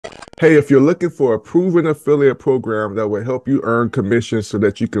Hey, if you're looking for a proven affiliate program that will help you earn commissions so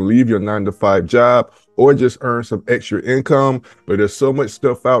that you can leave your 9 to 5 job or just earn some extra income, but there's so much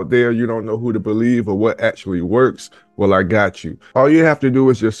stuff out there you don't know who to believe or what actually works, well, I got you. All you have to do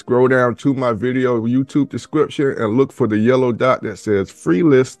is just scroll down to my video YouTube description and look for the yellow dot that says free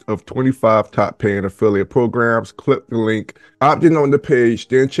list of 25 top paying affiliate programs. Click the link, opt in on the page,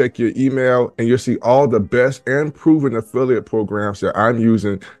 then check your email and you'll see all the best and proven affiliate programs that I'm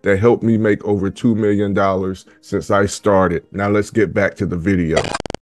using that helped me make over $2 million since I started. Now let's get back to the video.